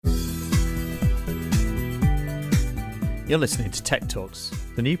You're listening to Tech Talks,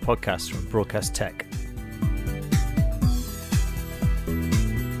 the new podcast from Broadcast Tech.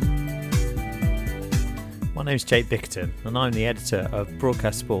 My name's Jake Bickerton, and I'm the editor of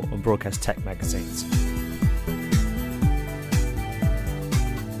Broadcast Sport and Broadcast Tech magazines.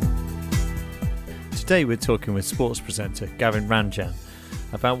 Today we're talking with sports presenter Gavin Ranjan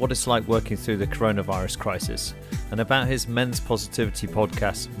about what it's like working through the coronavirus crisis and about his men's positivity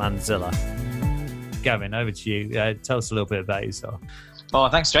podcast, Manzilla. Gavin, over to you. Tell us a little bit about yourself. Well,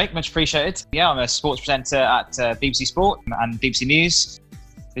 thanks, Jake. Much appreciated. Yeah, I'm a sports presenter at BBC Sport and BBC News.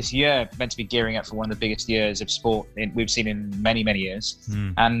 This year meant to be gearing up for one of the biggest years of sport we've seen in many, many years.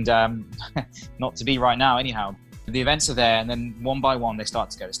 And not to be right now, anyhow. The events are there, and then one by one they start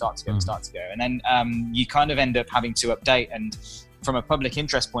to go. And then you kind of end up having to update. And from a public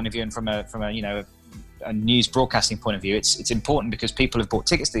interest point of view, and from a news broadcasting point of view, it's important because people have bought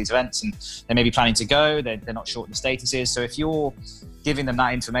tickets to these events and they may be planning to go. They're not sure what the status is. So if you're giving them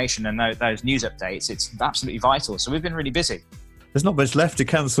that information and those news updates, it's absolutely vital. So we've been really busy. There's not much left to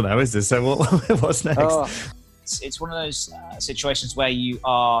cancel now, is there? So what's next? It's one of those situations where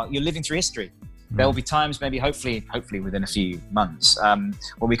you're living through history. There will be times, maybe hopefully within a few months,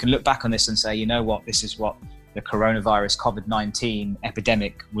 where we can look back on this and say, you know what, this is what the coronavirus COVID-19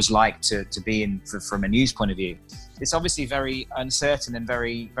 epidemic was like to be in from a news point of view. It's obviously very uncertain and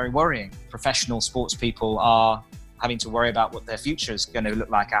very, very worrying. Professional sports people are having to worry about what their future is going to look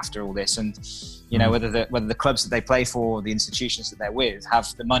like after all this, and whether the clubs that they play for, the institutions that they're with, have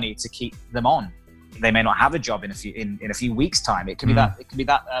the money to keep them on. They may not have a job in a few weeks' time. It could be that. It could be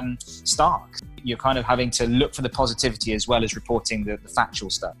that stark. You're kind of having to look for the positivity as well as reporting the factual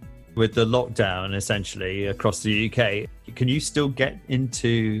stuff. With the lockdown essentially across the UK, can you still get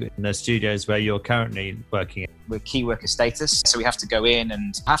into the studios where you're currently working? We're key worker status, so we have to go in,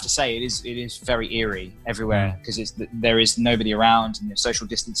 and I have to say it is very eerie everywhere because there is nobody around, and there's social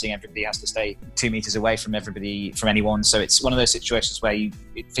distancing. Everybody has to stay 2 meters away from anyone. So it's one of those situations where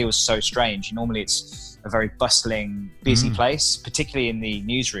it feels so strange. Normally it's a very bustling, busy place, particularly in the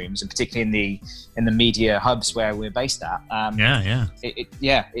newsrooms and particularly in the media hubs where we're based at.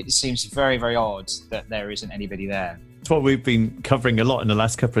 It seems very, very odd that there isn't anybody there. It's what we've been covering a lot in the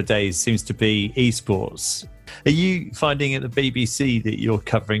last couple of days, seems to be esports. Are you finding at the BBC that you're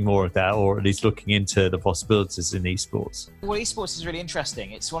covering more of that, or at least looking into the possibilities in esports? Well, esports is really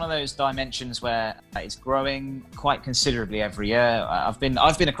interesting. It's one of those dimensions where it's growing quite considerably every year. I've been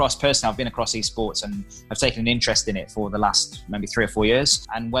across esports, and I've taken an interest in it for the last maybe 3 or 4 years.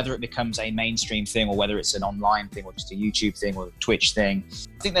 And whether it becomes a mainstream thing, or whether it's an online thing, or just a YouTube thing, or a Twitch thing,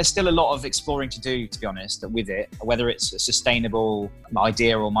 I think there's still a lot of exploring to do, to be honest, with it. Whether it's a sustainable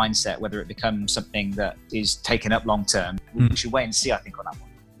idea or mindset, whether it becomes something that is taken up long term. We should wait and see, I think, on that one.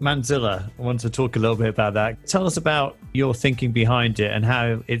 Manzilla, I want to talk a little bit about that. Tell us about your thinking behind it and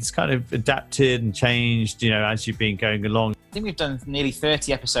how it's kind of adapted and changed, as you've been going along. I think we've done nearly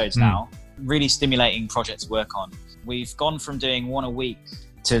 30 episodes now. Really stimulating project to work on. We've gone from doing one a week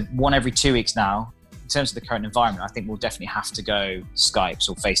to one every 2 weeks now. In terms of the current environment, I think we'll definitely have to go Skypes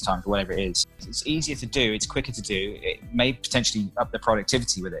or FaceTime or whatever it is. It's easier to do, it's quicker to do. It may potentially up the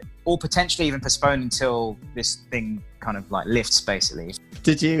productivity with it, or potentially even postpone until this thing kind of like lifts, basically.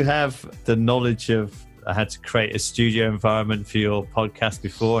 Did you have the knowledge of how to create a studio environment for your podcast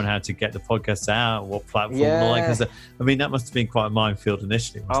before, and how to get the podcast out, what platform and all that kind of stuff? I mean, that must have been quite a minefield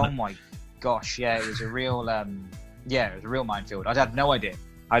initially, wasn't it? My gosh, yeah, it was a real minefield. I had no idea.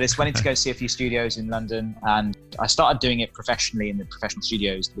 I just went in to go see a few studios in London, and I started doing it professionally in the professional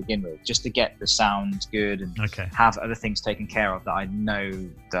studios to begin with, just to get the sound good and have other things taken care of that I know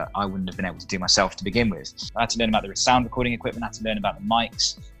that I wouldn't have been able to do myself to begin with. I had to learn about the sound recording equipment, I had to learn about the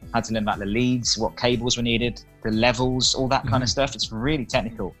mics, I had to learn about the leads, what cables were needed, the levels, all that kind of stuff. It's really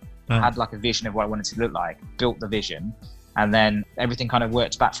technical. I had like a vision of what I wanted to look like, built the vision, and then everything kind of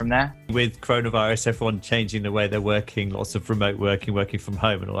worked back from there. With coronavirus, everyone changing the way they're working, lots of remote working from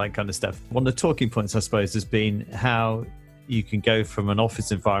home and all that kind of stuff. One of the talking points, I suppose, has been how you can go from an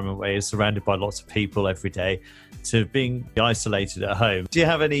office environment where you're surrounded by lots of people every day to being isolated at home. Do you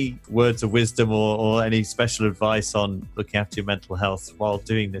have any words of wisdom or any special advice on looking after your mental health while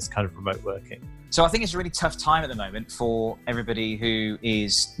doing this kind of remote working? So I think it's a really tough time at the moment for everybody who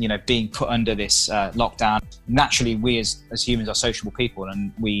is, being put under this lockdown. Naturally, we as humans are sociable people,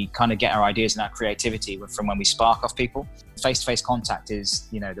 and we kind of get our ideas and our creativity from when we spark off people. Face-to-face contact is,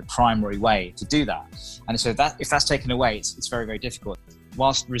 the primary way to do that. And so if that's taken away, it's very, very difficult.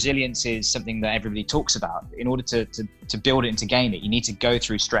 Whilst resilience is something that everybody talks about, in order to build it and to gain it, you need to go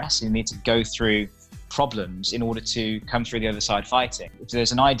through stress, you need to go through problems in order to come through the other side fighting. If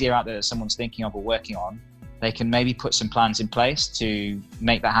there's an idea out there that someone's thinking of or working on, they can maybe put some plans in place to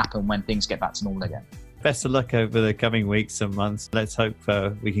make that happen when things get back to normal again. Best of luck over the coming weeks and months. Let's hope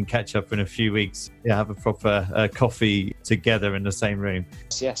we can catch up in a few weeks. Yeah, have a proper coffee together in the same room.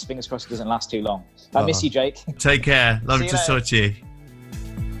 Yes, fingers crossed it doesn't last too long. I miss you, Jake. Take care. Love to talk to you.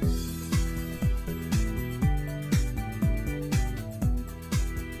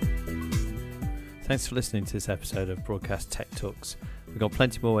 Thanks for listening to this episode of Broadcast Tech Talks. We've got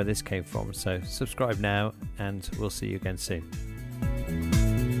plenty more where this came from, so subscribe now and we'll see you again soon.